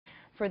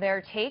for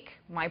their take.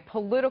 My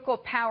political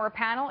power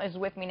panel is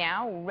with me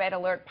now. Red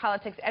Alert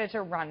Politics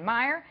editor Ron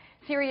Meyer,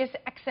 Sirius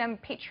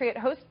XM Patriot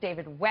host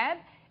David Webb,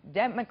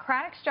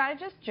 Democratic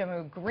strategist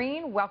Jehmu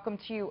Greene. Welcome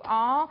to you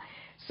all.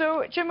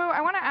 So, Jehmu,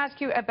 I want to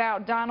ask you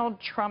about Donald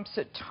Trump's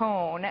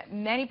tone.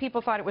 Many people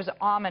thought it was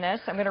ominous.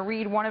 I'm going to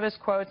read one of his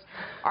quotes.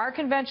 Our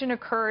convention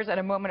occurs at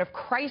a moment of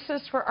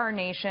crisis for our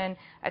nation.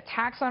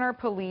 Attacks on our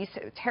police,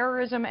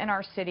 terrorism in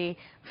our city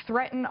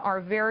threaten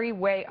our very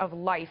way of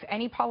life.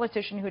 Any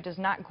politician who does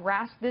not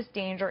grasp this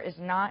danger is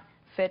not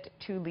fit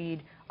to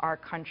lead our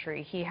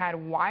country. He had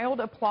wild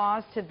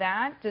applause to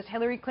that. Does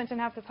Hillary Clinton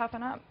have to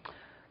toughen up?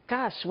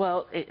 Gosh,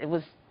 well, it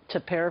was, to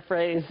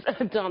paraphrase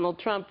Donald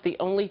Trump, the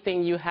only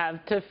thing you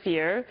have to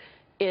fear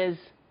is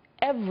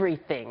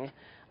everything.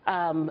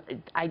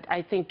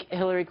 I think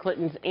Hillary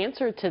Clinton's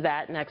answer to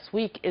that next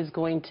week is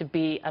going to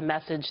be a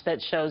message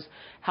that shows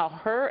how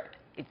her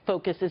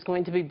focus is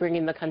going to be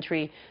bringing the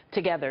country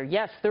together.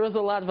 Yes, there was a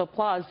lot of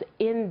applause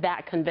in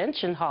that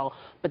convention hall,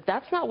 but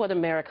that's not what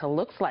America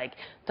looks like.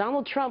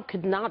 Donald Trump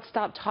could not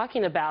stop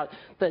talking about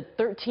the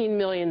 13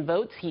 million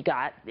votes he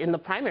got in the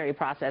primary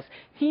process.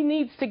 He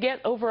needs to get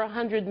over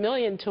 100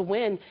 million to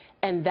win,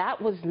 and that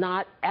was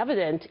not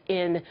evident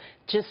in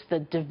just the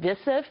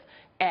divisive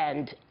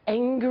and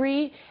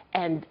angry,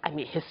 and I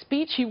mean, his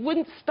speech, he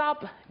wouldn't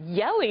stop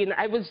yelling.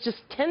 I was just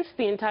tense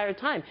the entire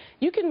time.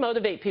 You can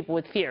motivate people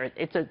with fear.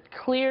 It's a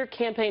clear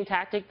campaign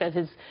tactic that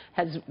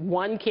has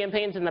won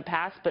campaigns in the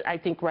past, but I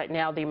think right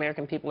now the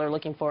American people are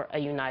looking for a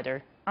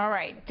uniter. All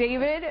right,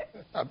 David,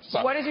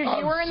 what is your,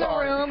 you were in the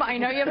room. I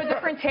know you have a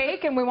different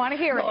take, and we want to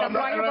hear it. I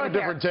don't have a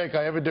different take.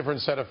 I have a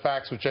different set of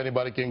facts, which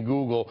anybody can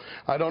Google.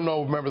 I don't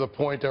know, remember the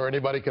point, or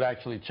anybody could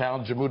actually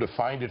challenge Jehmu to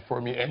find it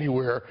for me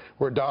anywhere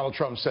where Donald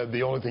Trump said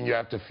the only thing you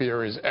have to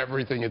fear is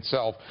everything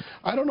itself.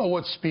 I don't know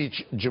what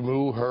speech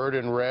Jehmu heard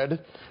and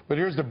read, but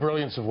here's the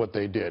brilliance of what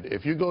they did.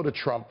 If you go to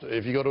Trump,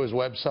 if you go to his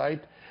website,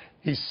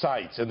 he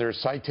cites, and there are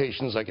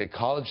citations like a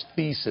college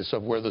thesis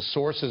of where the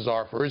sources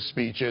are for his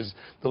speeches,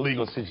 the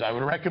legal speech. I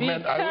would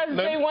recommend... Because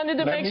they wanted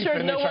to make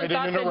sure no one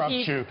thought that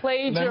he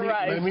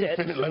plagiarized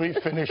it. Let me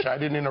finish. I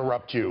didn't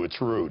interrupt you. It's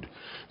rude.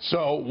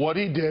 So what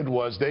he did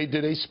was they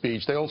did a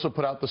speech. They also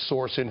put out the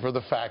source in for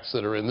the facts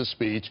that are in the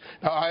speech.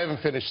 Now, I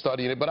haven't finished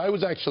studying it, but I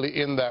was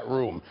actually in that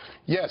room.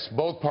 Yes,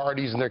 both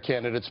parties and their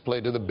candidates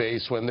play to the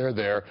base when they're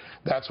there.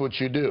 That's what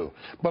you do.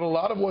 But a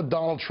lot of what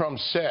Donald Trump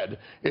said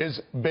is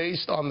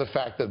based on the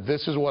fact that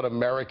this is what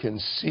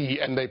Americans see,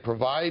 and they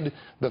provide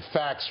the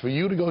facts for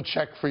you to go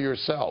check for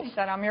yourself. He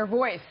said, I'm your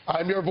voice.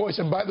 I'm your voice.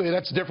 And by the way,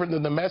 that's different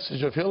than the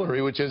message of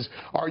Hillary, which is,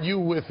 are you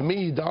with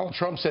me? Donald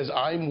Trump says,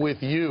 I'm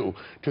with you.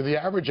 To the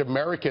average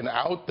American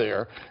out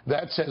there,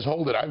 that says,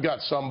 hold it, I've got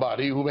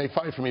somebody who may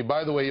fight for me.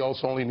 By the way, he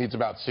also only needs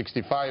about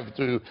 65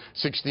 to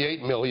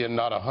 68 million,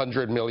 not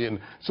 100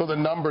 million. So the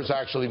numbers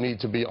actually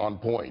need to be on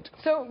point.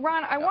 So,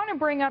 Ron, I want to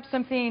bring up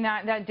something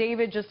that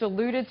David just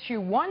alluded to.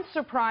 One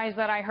surprise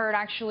that I heard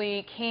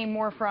actually came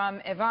more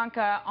from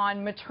Ivanka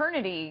on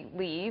maternity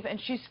leave,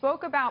 and she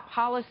spoke about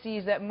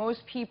policies that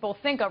most people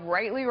think of,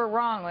 rightly or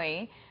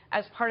wrongly,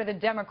 as part of the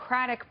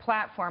Democratic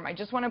platform. I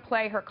just want to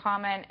play her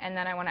comment, and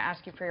then I want to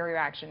ask you for your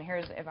reaction.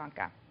 Here's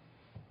Ivanka.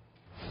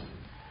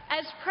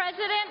 As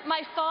president,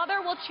 my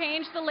father will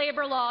change the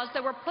labor laws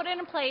that were put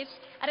in place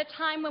at a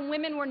time when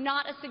women were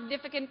not a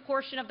significant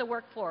portion of the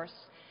workforce.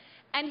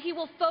 And he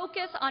will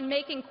focus on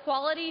making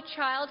quality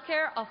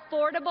childcare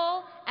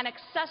affordable and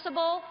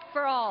accessible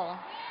for all.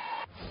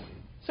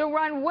 So,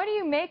 Ron, what do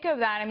you make of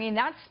that? I mean,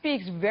 that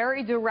speaks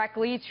very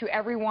directly to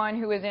everyone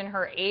who is in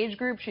her age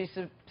group. She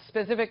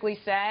specifically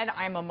said,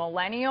 I'm a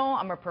millennial,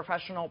 I'm a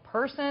professional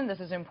person, this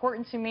is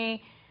important to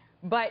me.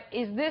 But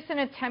is this an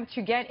attempt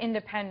to get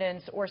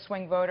independents or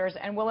swing voters,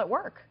 and will it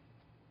work?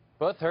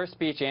 Both her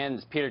speech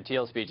and Peter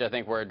Thiel's speech, I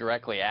think, were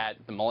directly at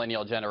the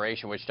millennial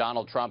generation, which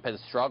Donald Trump has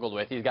struggled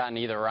with. He's gotten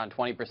either around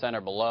 20%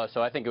 or below,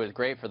 so I think it was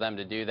great for them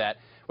to do that.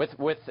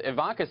 With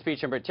Ivanka's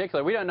speech in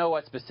particular, we don't know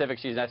what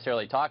specifics she's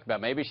necessarily talking about.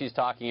 Maybe she's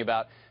talking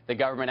about the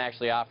government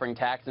actually offering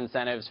tax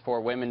incentives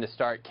for women to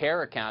start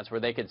care accounts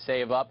where they could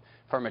save up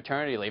for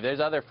maternity leave.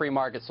 There's other free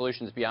market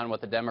solutions beyond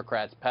what the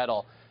Democrats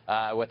peddle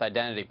with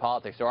identity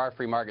politics. There are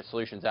free market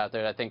solutions out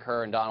there that I think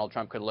her and Donald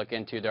Trump could look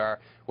into. There are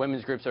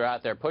women's groups that are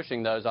out there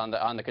pushing those on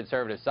the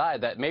conservative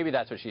side. That maybe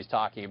that's what she's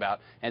talking about.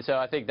 And so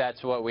I think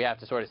that's what we have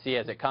to sort of see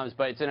as it comes.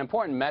 But it's an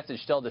important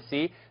message still to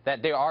see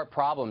that there are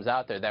problems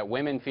out there, that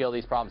women feel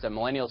these problems, that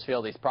millennials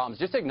feel these problems.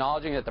 Just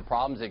acknowledging that the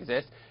problems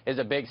exist is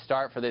a big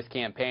start for this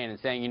campaign, and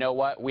saying, you know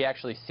what, we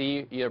actually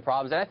see your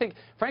problems. And I think,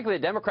 frankly,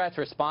 the Democrats'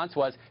 response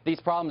was,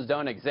 these problems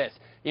don't exist.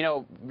 You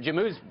know,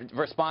 Jehmu's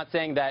response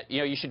saying that, you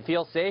know, you should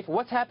feel safe.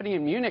 What's happening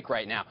in Munich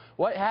right now?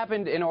 What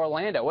happened in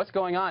Orlando? What's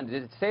going on?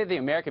 Did it say the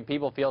American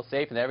people feel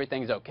safe and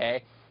everything's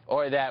okay?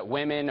 Or that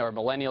women or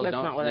millennials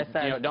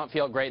don't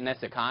feel great in this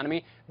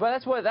economy? But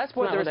that's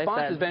what the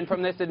response has been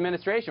from this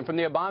administration, from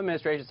the Obama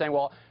administration, saying,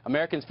 well,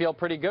 Americans feel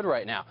pretty good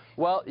right now.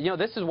 Well, you know,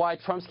 this is why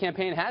Trump's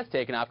campaign has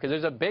taken off, because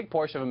there's a big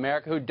portion of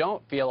America who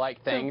don't feel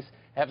like things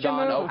have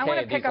gone Jehmu, I want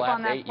okay to pick these up last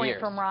on that 8 point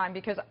years. from Ron,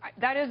 because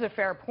that is a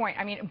fair point.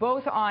 I mean,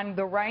 both on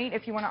the right,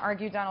 if you want to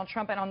argue Donald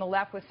Trump, and on the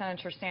left with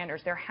Senator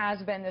Sanders, there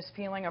has been this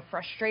feeling of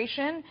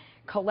frustration,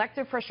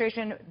 collective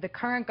frustration. The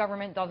current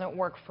government doesn't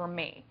work for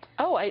me.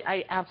 Oh,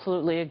 I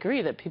absolutely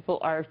agree that people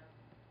are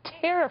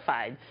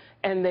terrified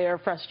and they are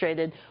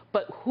frustrated.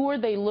 But who are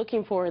they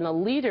looking for in a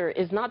leader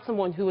is not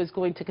someone who is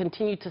going to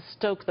continue to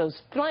stoke those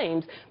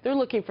flames. They're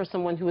looking for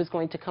someone who is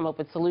going to come up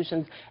with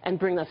solutions and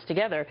bring us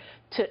together.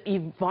 To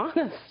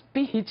Ivanka's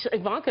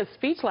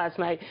speech last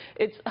night,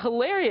 it's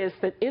hilarious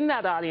that in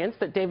that audience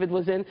that David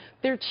was in,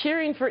 they're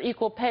cheering for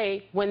equal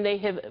pay when they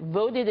have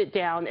voted it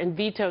down and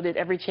vetoed it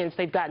every chance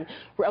they've gotten.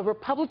 A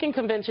Republican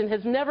convention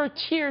has never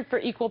cheered for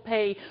equal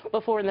pay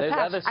before in the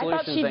past. I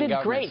thought she did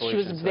great. She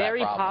was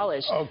very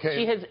polished. Okay.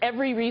 She has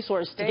every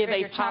resource to give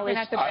a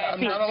polished speech. I'm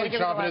not only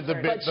chomping at the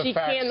bit, But she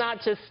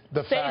cannot just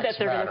say that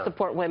they're going to matter.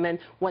 support women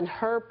when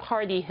her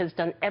party has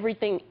done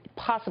everything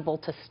possible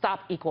to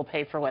stop equal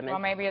pay for women. Well,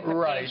 maybe it's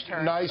a page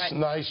turn.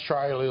 Nice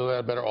try, a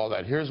little better, all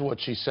that. Here's what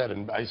she said,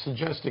 and I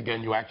suggest,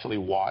 again, you actually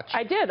watch.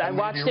 I did. I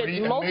watched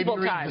it multiple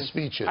times. The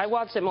speeches. I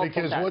watched it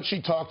multiple times. Because what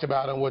she talked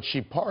about and what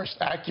she parsed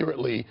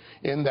accurately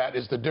in that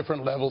is the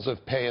different levels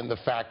of pay and the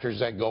factors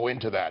that go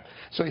into that.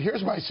 So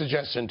here's my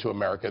suggestion to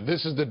America.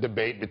 This is the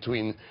debate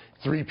between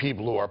three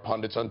people who are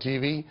pundits on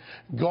TV.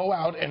 Go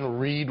out and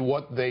read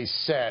what they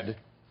said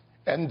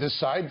and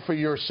decide for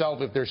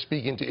yourself if they're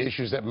speaking to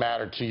issues that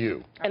matter to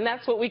you. And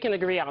that's what we can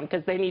agree on,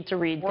 because they need to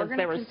read, because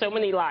there were so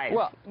many lies.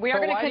 Well, we are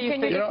going to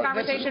continue this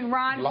conversation.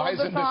 Ron, lies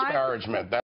hold us and on. disparagement.